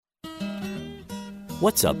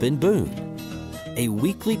What's Up in Boone? A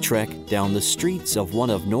weekly trek down the streets of one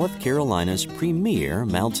of North Carolina's premier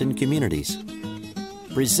mountain communities.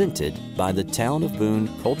 Presented by the Town of Boone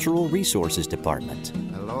Cultural Resources Department.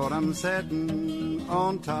 Lord, I'm sitting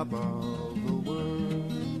on top of the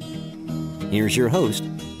world. Here's your host,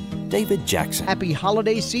 David Jackson. Happy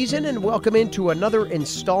holiday season and welcome into another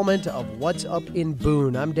installment of What's Up in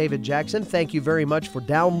Boone. I'm David Jackson. Thank you very much for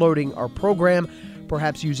downloading our program,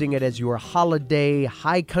 perhaps using it as your holiday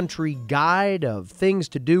high country guide of things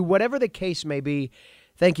to do, whatever the case may be.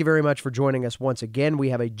 Thank you very much for joining us once again. We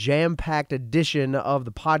have a jam-packed edition of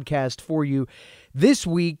the podcast for you this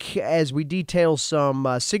week as we detail some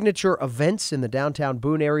signature events in the downtown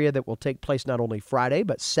Boone area that will take place not only Friday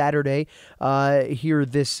but Saturday here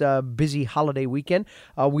this busy holiday weekend.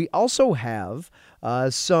 We also have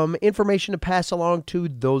some information to pass along to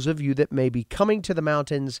those of you that may be coming to the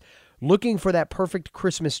mountains looking for that perfect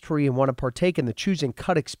Christmas tree and want to partake in the Choose and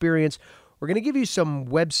Cut experience. We're going to give you some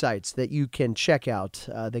websites that you can check out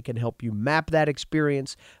that can help you map that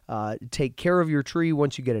experience, take care of your tree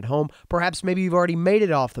once you get it home. Perhaps maybe you've already made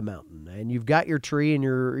it off the mountain and you've got your tree and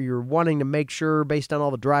you're wanting to make sure based on all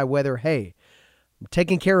the dry weather, hey, I'm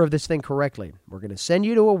taking care of this thing correctly. We're going to send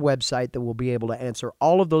you to a website that will be able to answer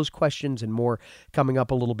all of those questions and more coming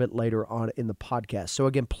up a little bit later on in the podcast. So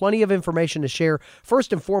again, plenty of information to share.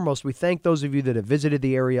 First and foremost, we thank those of you that have visited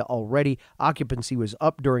the area already. Occupancy was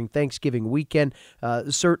up during Thanksgiving weekend.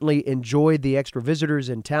 Certainly enjoyed the extra visitors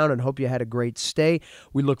in town and hope you had a great stay.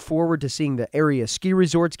 We look forward to seeing the area ski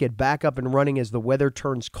resorts get back up and running as the weather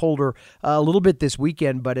turns colder a little bit this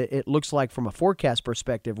weekend, but it looks like from a forecast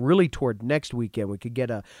perspective, really toward next weekend, we could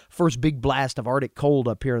get a first big blast of Arctic cold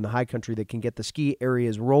up here in the high country that can get the ski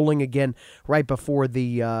areas rolling again right before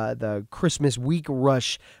the Christmas week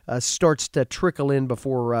rush starts to trickle in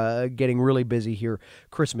before getting really busy here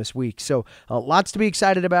Christmas week. So lots to be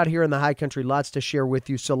excited about here in the high country, lots to share with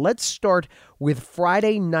you. So let's start with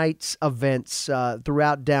Friday night's events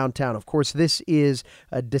throughout downtown. Of course, this is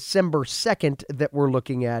December 2nd that we're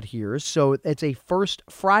looking at here. So it's a First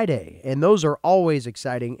Friday, and those are always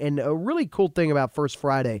exciting. And a really cool thing about First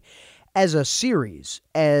Friday as a series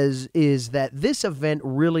is that this event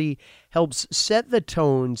really helps set the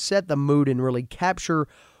tone, set the mood, and really capture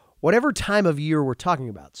whatever time of year we're talking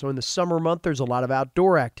about. So in the summer month, there's a lot of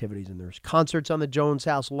outdoor activities, and there's concerts on the Jones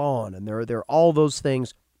House lawn, and there are all those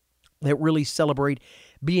things that really celebrate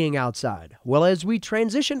being outside. Well, as we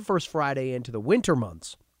transition First Friday into the winter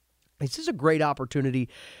months, this is a great opportunity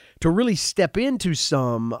to really step into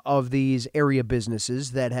some of these area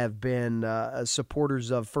businesses that have been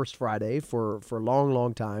supporters of First Friday for a long,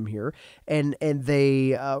 long time here. And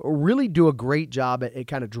they really do a great job at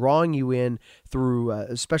kind of drawing you in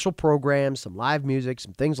through special programs, some live music,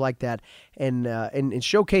 some things like that, and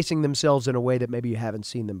showcasing themselves in a way that maybe you haven't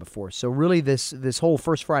seen them before. So really this whole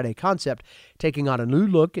First Friday concept taking on a new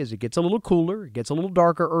look as it gets a little cooler, it gets a little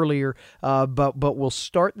darker earlier, but we'll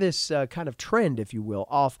start this kind of trend, if you will,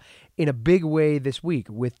 off in a big way this week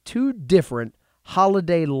with two different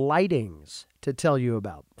holiday lightings to tell you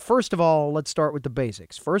about. First of all, let's start with the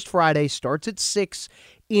basics. First Friday starts at 6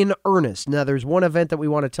 in earnest. Now, there's one event that we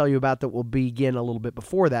want to tell you about that will begin a little bit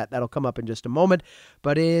before that. That'll come up in just a moment.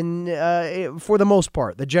 But for the most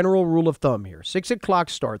part, the general rule of thumb here, 6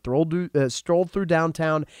 o'clock start, stroll through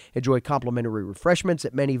downtown, enjoy complimentary refreshments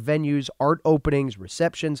at many venues, art openings,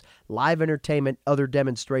 receptions, live entertainment, other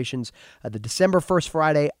demonstrations. The December 1st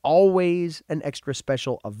Friday, always an extra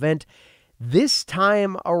special event. This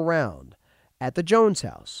time around, at the Jones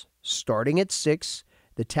House, starting at 6,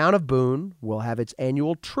 the town of Boone will have its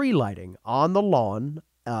annual tree lighting on the lawn.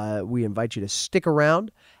 We invite you to stick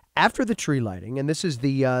around after the tree lighting, and this is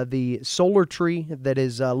the solar tree that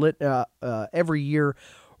is lit every year.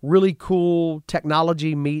 Really cool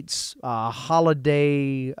technology meets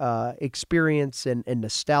holiday experience and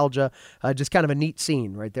nostalgia. Just kind of a neat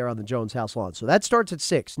scene right there on the Jones House lawn. So that starts at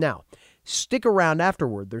 6. Now, stick around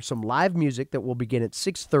afterward. There's some live music that will begin at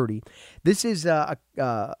 6:30. This is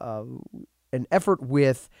an effort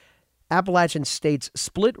with Appalachian State's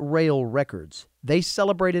Split Rail Records. They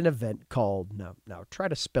celebrate an event called, now try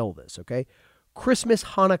to spell this, okay? Christmas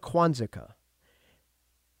Hana Kwanzaa.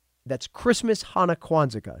 That's Christmas Hana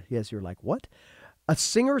Kwanzaa. Yes, you're like, what? A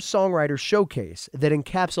singer-songwriter showcase that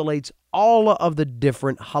encapsulates all of the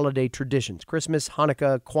different holiday traditions. Christmas,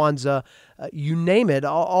 Hanukkah, Kwanzaa, you name it,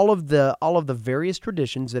 all of the various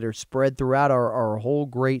traditions that are spread throughout our whole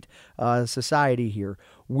great society here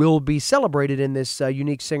will be celebrated in this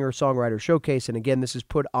unique singer-songwriter showcase. And again, this is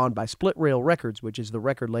put on by Split Rail Records, which is the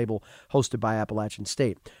record label hosted by Appalachian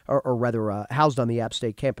State, or rather housed on the App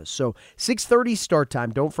State campus. So 6:30 start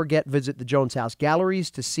time. Don't forget, visit the Jones House Galleries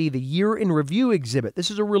to see the Year in Review exhibit. This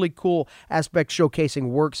is a really cool aspect showcasing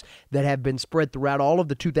works that have been spread throughout all of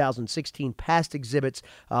the 2016 past exhibits.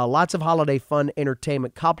 Lots of holiday fun,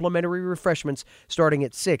 entertainment, complimentary refreshments starting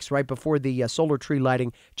at 6 right before the solar tree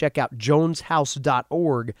lighting. Check out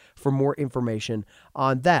joneshouse.org for more information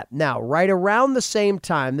on that. Now, right around the same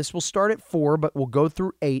time, this will start at 4, but we'll go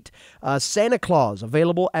through 8. Santa Claus,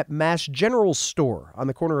 available at Mass General Store on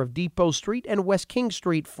the corner of Depot Street and West King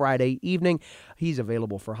Street Friday evening. He's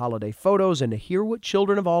available for holiday photos and to hear what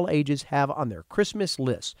children of all ages have on their Christmas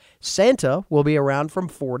list. Santa will be around from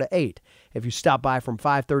 4 to 8. If you stop by from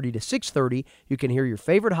 5:30 to 6:30, you can hear your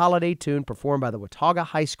favorite holiday tune performed by the Watauga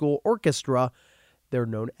High School Orchestra. They're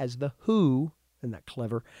known as the Who. Isn't that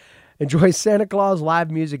clever? Enjoy Santa Claus, live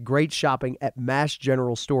music, great shopping at Mass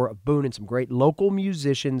General Store of Boone, and some great local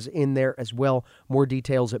musicians in there as well. More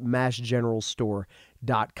details at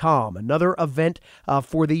massgeneralstore.com. Another event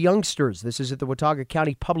for the youngsters. This is at the Watauga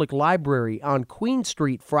County Public Library on Queen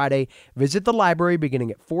Street Friday. Visit the library beginning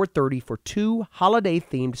at 4:30 for 2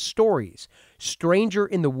 holiday-themed stories. Stranger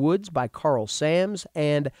in the Woods by Carl Sams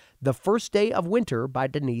and The First Day of Winter by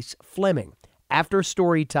Denise Fleming. After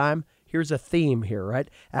story time, here's a theme here, right?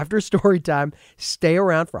 After story time, stay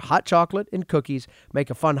around for hot chocolate and cookies. Make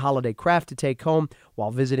a fun holiday craft to take home.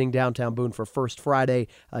 While visiting downtown Boone for First Friday,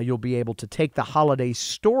 you'll be able to take the holiday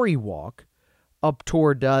story walk up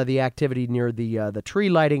toward the activity near the tree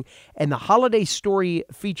lighting. And the holiday story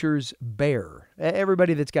features Bear.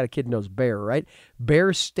 Everybody that's got a kid knows Bear, right?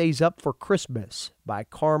 Bear Stays Up for Christmas by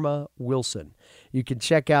Karma Wilson. You can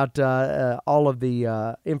check out all of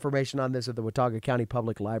the information on this at the Watauga County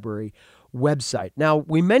Public Library website. Now,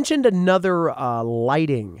 we mentioned another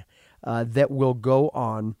lighting that will go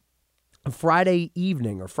on Friday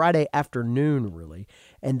evening or Friday afternoon, really,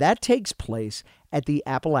 and that takes place at the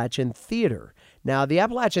Appalachian Theater. Now, the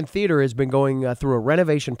Appalachian Theater has been going through a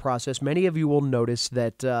renovation process. Many of you will notice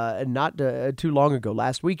that not too long ago,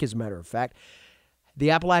 last week as a matter of fact, the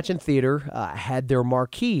Appalachian Theater had their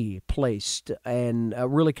marquee placed and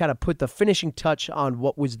really kind of put the finishing touch on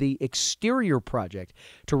what was the exterior project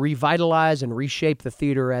to revitalize and reshape the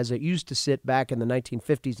theater as it used to sit back in the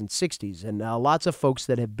 1950s and 60s. And lots of folks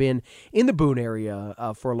that have been in the Boone area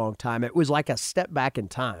for a long time, it was like a step back in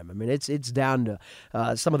time. I mean, it's down to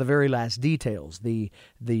some of the very last details. The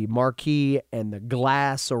marquee and the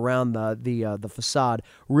glass around the facade,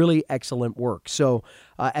 really excellent work. So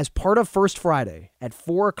as part of First Friday at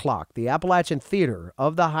 4 o'clock, the Appalachian Theater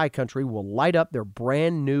of the High Country will light up their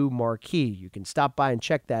brand new marquee. You can stop by and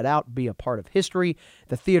check that out, be a part of history.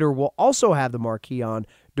 The theater will also have the marquee on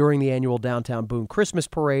during the annual Downtown Boone Christmas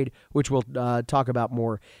Parade, which we'll talk about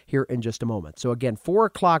more here in just a moment. So again, 4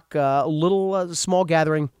 o'clock, a little small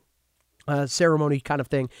gathering, ceremony kind of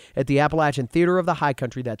thing at the Appalachian Theater of the High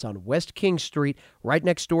Country. That's on West King Street, right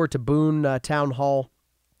next door to Boone Town Hall.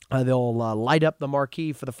 They'll light up the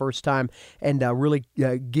marquee for the first time and really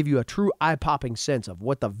give you a true eye-popping sense of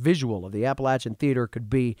what the visual of the Appalachian Theater could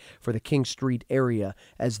be for the King Street area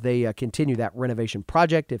as they continue that renovation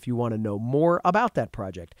project. If you want to know more about that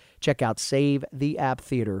project, check out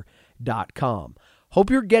SaveTheAppTheater.com. Hope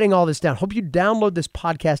you're getting all this down. Hope you download this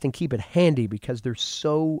podcast and keep it handy because there's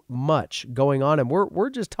so much going on. And we're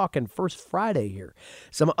just talking First Friday here.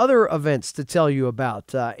 Some other events to tell you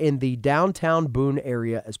about in the downtown Boone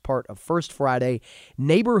area as part of First Friday.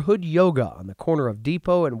 Neighborhood Yoga on the corner of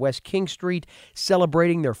Depot and West King Street,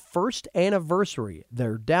 celebrating their first anniversary.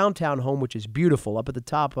 Their downtown home, which is beautiful, up at the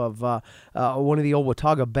top of one of the old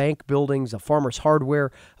Watauga Bank buildings, a Farmer's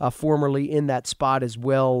Hardware, formerly in that spot as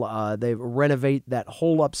well. They renovate that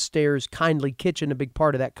whole upstairs kindly kitchen, a big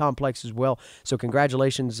part of that complex as well. So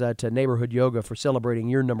congratulations to Neighborhood Yoga for celebrating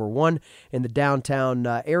year number 1 in the downtown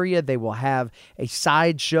area. They will have a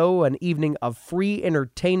sideshow, an evening of free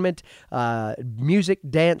entertainment, music,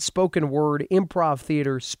 dance, spoken word, improv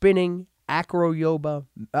theater, spinning, acro yoga,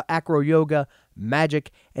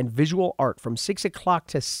 magic, and visual art from 6 o'clock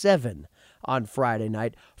to 7 on Friday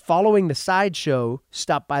night. Following the sideshow,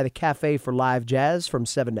 stop by the Cafe for Live Jazz from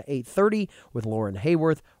 7 to 8:30 with Lauren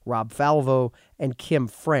Hayworth, Rob Falvo, and Kim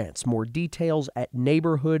France. More details at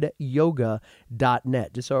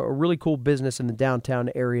neighborhoodyoga.net. Just a really cool business in the downtown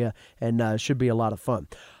area and should be a lot of fun.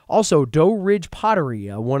 Also, Doe Ridge Pottery,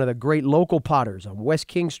 one of the great local potters on West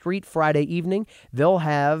King Street, Friday evening. They'll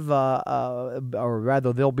have,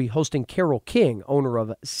 they'll be hosting Carol King, owner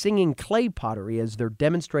of Singing Clay Pottery, as their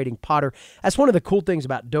demonstrating potter. That's one of the cool things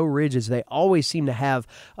about Doe Ridge is they always seem to have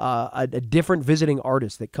a different visiting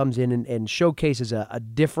artist that comes in and showcases a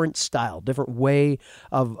different style, different way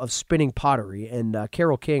of spinning pottery. And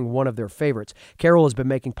Carol King, one of their favorites. Carol has been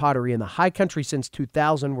making pottery in the high country since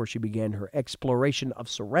 2000, where she began her exploration of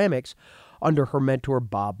ceramics under her mentor,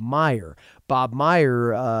 Bob Meyer. Bob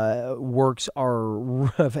Meyer works are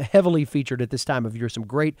heavily featured at this time of year. Some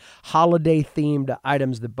great holiday-themed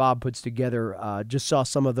items that Bob puts together. Just saw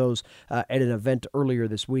some of those at an event earlier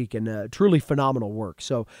this week, and truly phenomenal work.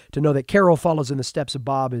 So to know that Carol follows in the steps of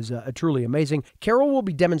Bob is truly amazing. Carol will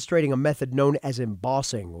be demonstrating a method known as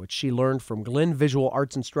embossing, which she learned from Glenn visual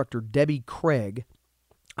arts instructor Debbie Craig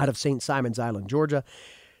out of St. Simons Island, Georgia.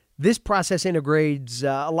 This process integrates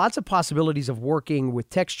lots of possibilities of working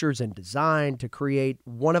with textures and design to create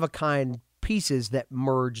one-of-a-kind pieces that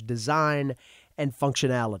merge design and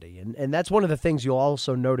functionality. And that's one of the things you'll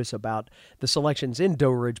also notice about the selections in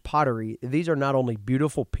Doe Ridge Pottery. These are not only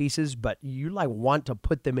beautiful pieces, but you want to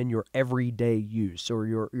put them in your everyday use or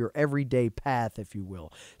your everyday path, if you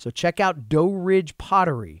will. So check out Doe Ridge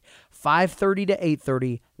Pottery, 5:30 to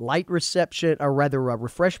 8:30, light reception, or rather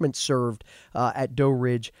refreshments served at Doe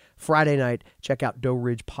Ridge Friday night. Check out Doe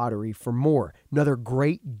Ridge Pottery for more. Another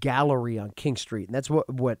great gallery on King Street, and that's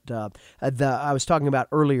what I was talking about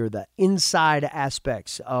earlier. The inside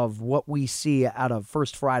aspects of what we see out of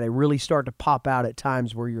First Friday really start to pop out at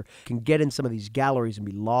times where you can get in some of these galleries and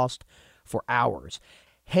be lost for hours.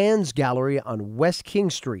 Hands Gallery on West King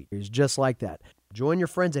Street is just like that. Join your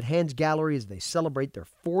friends at Hands Gallery as they celebrate their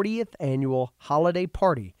 40th annual holiday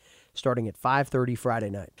party starting at 5:30 Friday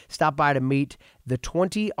night. Stop by to meet the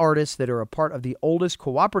 20 artists that are a part of the oldest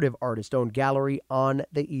cooperative artist-owned gallery on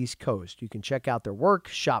the East Coast. You can check out their work,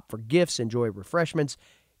 shop for gifts, enjoy refreshments,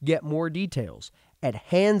 get more details at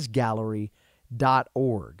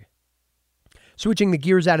handsgallery.org. Switching the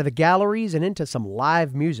gears out of the galleries and into some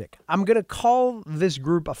live music. I'm going to call this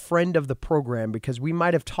group a friend of the program because we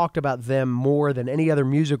might have talked about them more than any other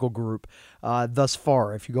musical group thus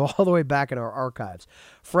far, if you go all the way back in our archives.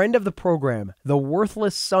 Friend of the program, the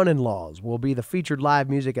Worthless Son-in-Laws, will be the featured live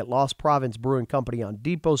music at Lost Province Brewing Company on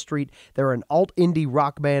Depot Street. They're an alt-indie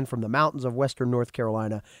rock band from the mountains of western North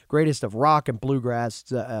Carolina. Greatest of rock and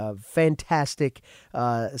bluegrass. Fantastic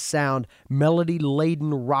sound.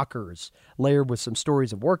 Melody-laden rockers layered with some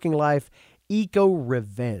stories of working life.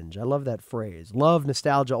 Eco-revenge. I love that phrase. Love,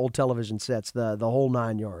 nostalgia, old television sets, the whole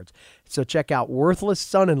 9 yards. So check out Worthless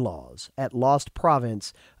Son-in-Laws at Lost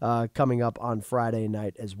Province coming up on Friday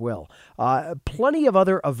night as well. Plenty of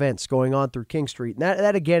other events going on through King Street. And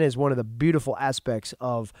that again, is one of the beautiful aspects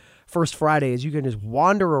of First Friday is you can just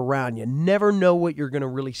wander around. You never know what you're going to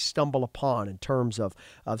really stumble upon in terms of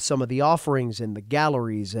some of the offerings and the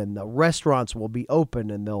galleries, and the restaurants will be open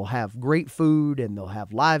and they'll have great food and they'll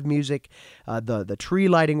have live music. The tree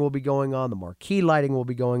lighting will be going on. The marquee lighting will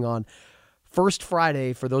be going on. First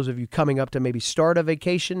Friday, for those of you coming up to maybe start a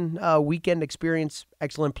vacation weekend experience,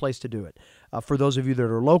 excellent place to do it. For those of you that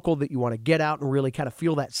are local, that you want to get out and really kind of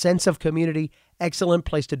feel that sense of community, excellent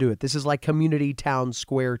place to do it. This is like community town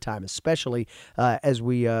square time, especially as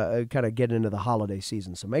we kind of get into the holiday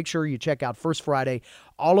season. So make sure you check out First Friday.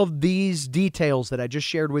 All of these details that I just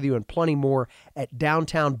shared with you and plenty more at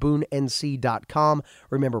downtownboonenc.com.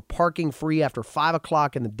 Remember, parking free after 5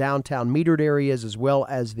 o'clock in the downtown metered areas, as well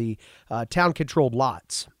as the town-controlled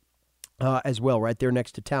lots as well, right there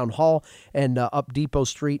next to Town Hall and up Depot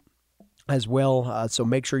Street as well. So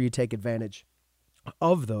make sure you take advantage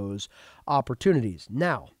of those opportunities.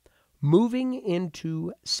 Now, moving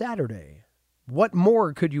into Saturday, what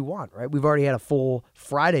more could you want, right? We've already had a full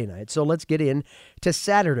Friday night, so let's get in to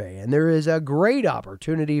Saturday. And there is a great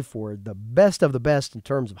opportunity for the best of the best in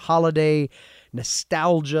terms of holiday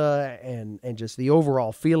nostalgia and just the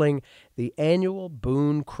overall feeling. The annual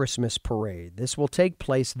Boone Christmas Parade. This will take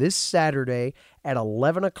place this Saturday at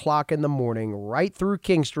 11 o'clock in the morning, right through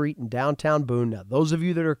King Street in downtown Boone. Now, those of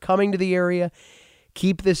you that are coming to the area,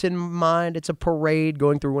 keep this in mind. It's a parade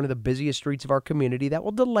going through one of the busiest streets of our community that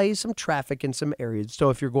will delay some traffic in some areas. So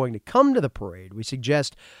if you're going to come to the parade, we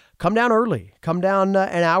suggest come down early. Come down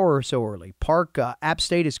an hour or so early. Park App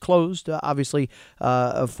State is closed, obviously,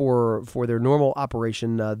 for their normal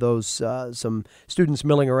operation. Some students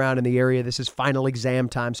milling around in the area. This is final exam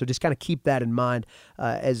time, so just kind of keep that in mind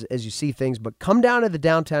as you see things. But come down to the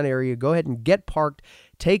downtown area. Go ahead and get parked.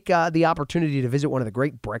 take the opportunity to visit one of the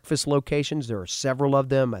great breakfast locations. There are several of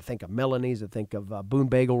them. I think of Melanie's. I think of Boone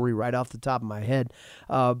Bagelry right off the top of my head.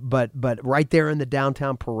 But right there in the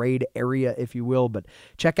downtown parade area, if you will. But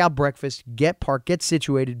check out breakfast, get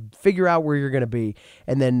situated, figure out where you're going to be,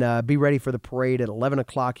 and then be ready for the parade at 11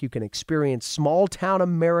 o'clock. You can experience small town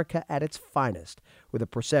America at its finest with a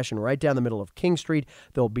procession right down the middle of King Street.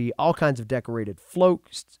 There'll be all kinds of decorated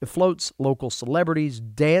floats, local celebrities,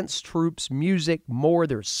 dance troupes, music, more.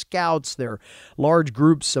 There's scouts, there are large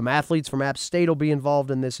groups. Some athletes from App State will be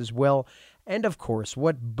involved in this as well. And, of course,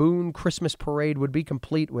 what Boone Christmas parade would be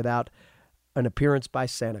complete without an appearance by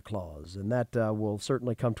Santa Claus, and that will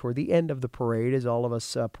certainly come toward the end of the parade, as all of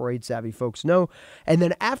us parade-savvy folks know. And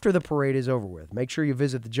then after the parade is over with, make sure you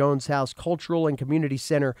visit the Jones House Cultural and Community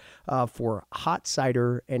Center for hot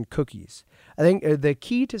cider and cookies. I think the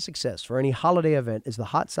key to success for any holiday event is the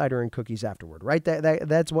hot cider and cookies afterward, right?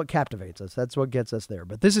 That's what captivates us. That's what gets us there.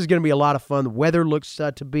 But this is going to be a lot of fun. The weather looks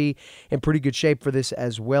to be in pretty good shape for this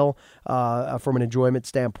as well from an enjoyment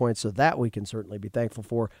standpoint, so that we can certainly be thankful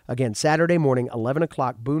for. Again, Saturday morning, 11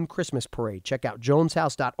 o'clock, Boone Christmas Parade. Check out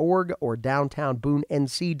joneshouse.org or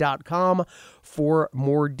downtownboonenc.com for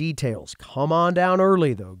more details. Come on down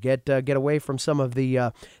early, though. Get away from some of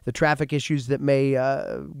the traffic issues that may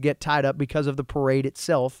get tied up because of the parade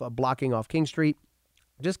itself, blocking off King Street.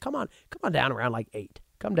 Just come on down around like 8.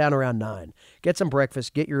 Come down around 9. Get some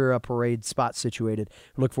breakfast. Get your parade spot situated.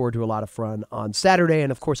 Look forward to a lot of fun on Saturday.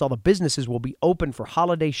 And, of course, all the businesses will be open for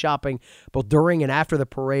holiday shopping both during and after the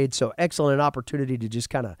parade. So excellent opportunity to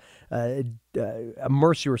just kind of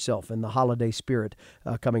immerse yourself in the holiday spirit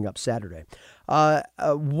coming up Saturday.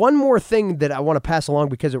 One more thing that I want to pass along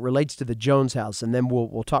because it relates to the Jones House, and then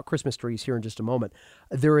we'll talk Christmas trees here in just a moment.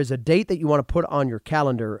 There is a date that you want to put on your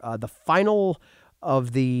calendar. The final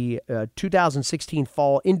of the 2016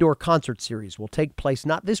 Fall Indoor Concert Series will take place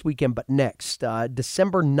not this weekend, but next.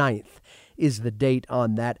 December 9th is the date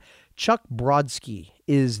on that. Chuck Brodsky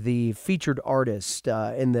is the featured artist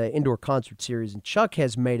in the Indoor Concert Series, and Chuck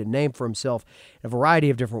has made a name for himself in a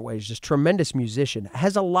variety of different ways. Just tremendous musician.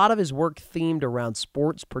 Has a lot of his work themed around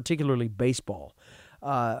sports, particularly baseball.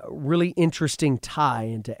 Really interesting tie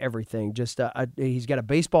into everything. Just he's got a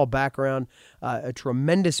baseball background, a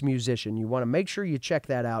tremendous musician. You want to make sure you check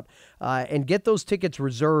that out and get those tickets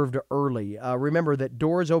reserved early. Remember that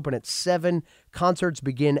doors open at 7, concerts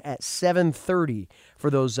begin at 7:30 for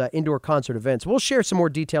those indoor concert events. We'll share some more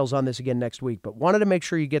details on this again next week, but wanted to make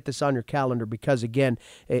sure you get this on your calendar because, again,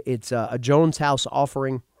 it's a Jones House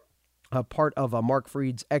offering. Part of Mark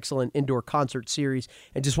Freed's excellent indoor concert series,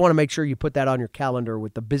 and just want to make sure you put that on your calendar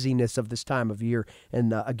with the busyness of this time of year.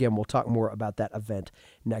 And again, we'll talk more about that event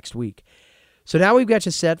next week. So now we've got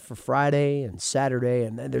you set for Friday and Saturday,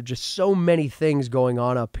 and there are just so many things going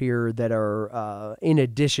on up here that are in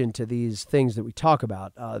addition to these things that we talk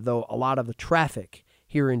about, though a lot of the traffic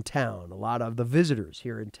here in town, a lot of the visitors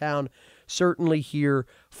here in town, certainly here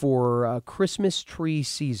for Christmas tree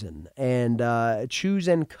season and choose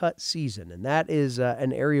and cut season. And that is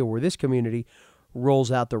an area where this community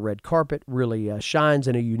rolls out the red carpet, really shines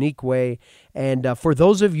in a unique way. And for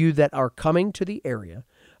those of you that are coming to the area,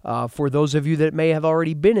 for those of you that may have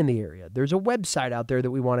already been in the area, there's a website out there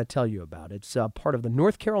that we want to tell you about. It's part of the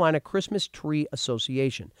North Carolina Christmas Tree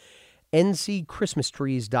Association,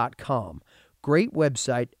 ncchristmastrees.com. Great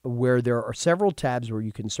website where there are several tabs where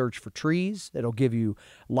you can search for trees. It'll give you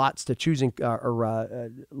lots to choose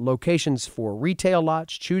locations for retail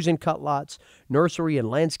lots, choose and cut lots, nursery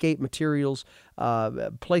and landscape materials,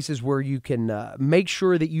 places where you can make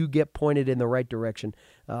sure that you get pointed in the right direction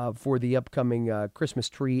for the upcoming Christmas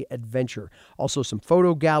tree adventure. Also some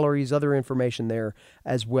photo galleries, other information there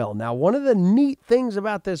as well. Now, one of the neat things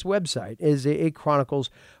about this website is it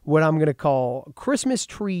chronicles what I'm going to call Christmas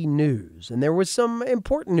tree news. And there was some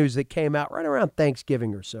important news that came out right around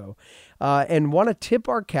Thanksgiving or so. And want to tip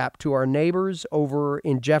our cap to our neighbors over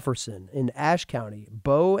in Jefferson in Ashe County.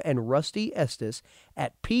 Bo and Rusty Estes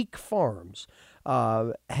at Peak Farms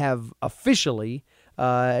have officially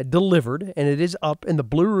delivered, and it is up in the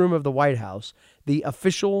Blue Room of the White House, the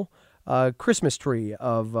official Christmas tree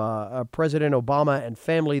of President Obama and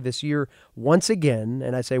family this year once again.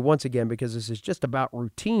 And I say once again because this is just about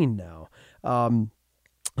routine now.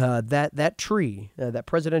 that tree, that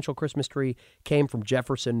presidential Christmas tree, came from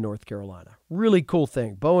Jefferson, North Carolina. Really cool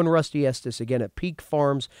thing. Bo and Rusty Estes, again, at Peak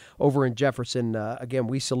Farms over in Jefferson. Again,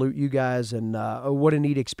 we salute you guys, and what a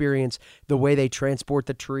neat experience, the way they transport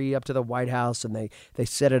the tree up to the White House, and they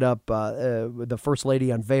set it up. The First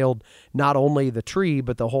Lady unveiled not only the tree,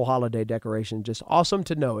 but the whole holiday decoration. Just awesome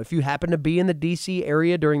to know. If you happen to be in the D.C.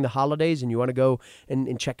 area during the holidays and you want to go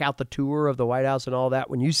and check out the tour of the White House and all that,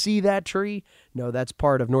 when you see that tree, no, that's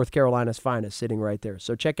part of North Carolina's finest sitting right there.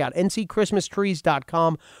 So check out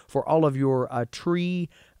nchristmastrees.com for all of your tree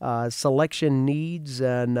selection needs,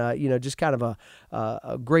 and just kind of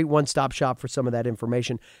a great one-stop shop for some of that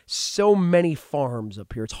information. So many farms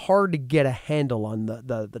up here. It's hard to get a handle on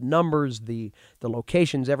the numbers, the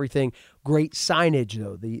locations, everything. Great signage,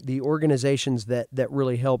 though. The organizations that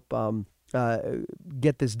really help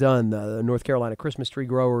get this done, the North Carolina Christmas Tree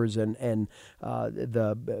Growers and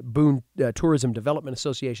the Boone Tourism Development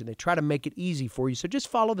Association, they try to make it easy for you. So just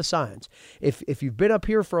follow the signs. If you've been up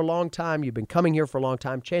here for a long time, you've been coming here for a long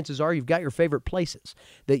time, chances are you've got your favorite places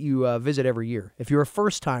that you visit every year. If you're a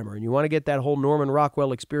first-timer and you want to get that whole Norman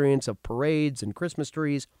Rockwell experience of parades and Christmas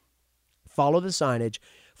trees, follow the signage,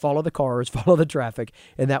 follow the cars, follow the traffic,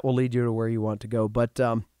 and that will lead you to where you want to go. But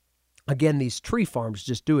again, these tree farms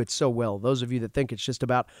just do it so well. Those of you that think it's just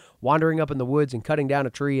about wandering up in the woods and cutting down a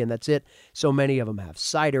tree and that's it, so many of them have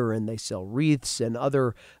cider and they sell wreaths and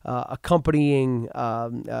other accompanying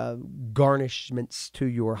garnishments to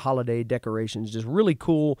your holiday decorations. Just really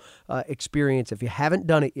cool experience if you haven't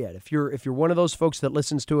done it yet. If you're one of those folks that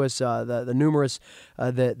listens to us, the numerous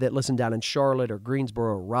that listen down in Charlotte or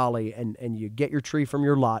Greensboro or Raleigh, and you get your tree from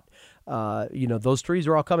your lot, those trees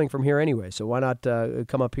are all coming from here anyway, so why not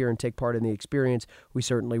come up here and take part in the experience? We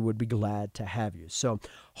certainly would be glad to have you. So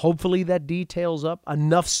hopefully that details up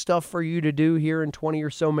enough stuff for you to do here in 20 or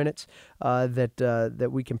so minutes that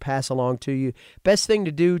we can pass along to you. Best thing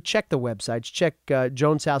to do, check the websites. Check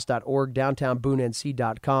joneshouse.org,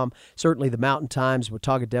 downtownboonenc.com. Certainly the Mountain Times,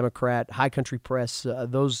 Watauga Democrat, High Country Press,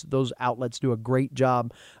 those outlets do a great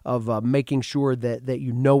job of making sure that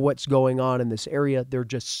you know what's going on in this area. There are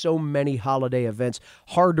just so many holiday events.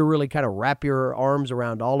 Hard to really kind of wrap your arms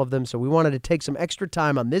around all of them. So we wanted to take some extra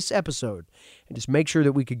time on this episode and just make sure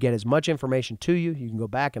that we could get as much information to you. You can go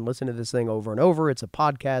back and listen to this thing over and over. It's a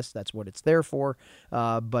podcast. That's what it's there for.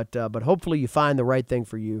 But hopefully you find the right thing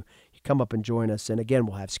for you. You come up and join us. And again,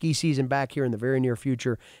 we'll have ski season back here in the very near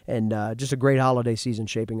future, and just a great holiday season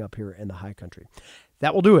shaping up here in the high country.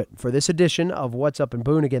 That will do it for this edition of What's Up in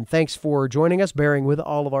Boone. Again, thanks for joining us, bearing with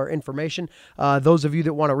all of our information. Those of you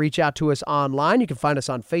that want to reach out to us online, you can find us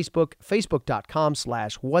on Facebook,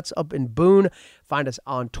 facebook.com/whatsupinboone. Find us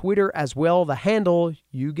on Twitter as well. The handle,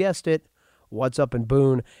 you guessed it, What's Up in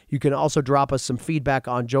Boone. You can also drop us some feedback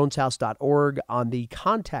on joneshouse.org on the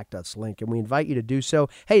Contact Us link, and we invite you to do so.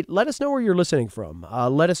 Hey, let us know where you're listening from.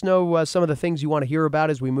 Let us know some of the things you want to hear about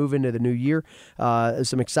as we move into the new year.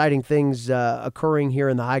 Some exciting things occurring here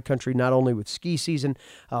in the high country, not only with ski season,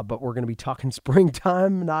 but we're going to be talking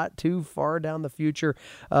springtime not too far down the future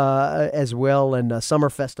as well, and summer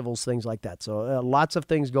festivals, things like that. So lots of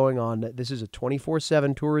things going on. This is a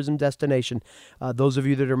 24/7 tourism destination. Those of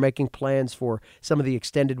you that are making plans for some of the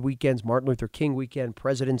extended weekends, Martin Luther King weekend,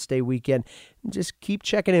 President's Day weekend, just keep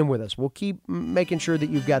checking in with us. We'll keep making sure that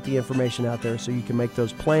you've got the information out there so you can make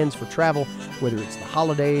those plans for travel, whether it's the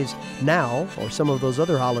holidays now or some of those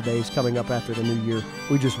other holidays coming up after the new year.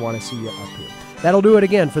 We just want to see you up here. That'll do it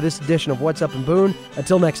again for this edition of What's Up in Boone.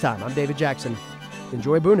 Until next time, I'm David Jackson.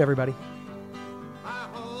 Enjoy Boone, everybody.